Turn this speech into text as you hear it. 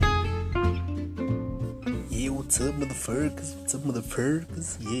What's up, motherfuckers?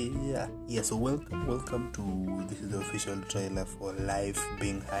 Yeah. So welcome to this is the official trailer for Life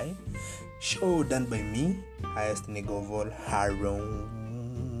Being High, show done by me, highest nigga of all, Haron.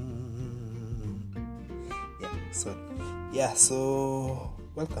 So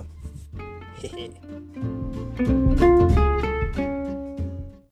welcome.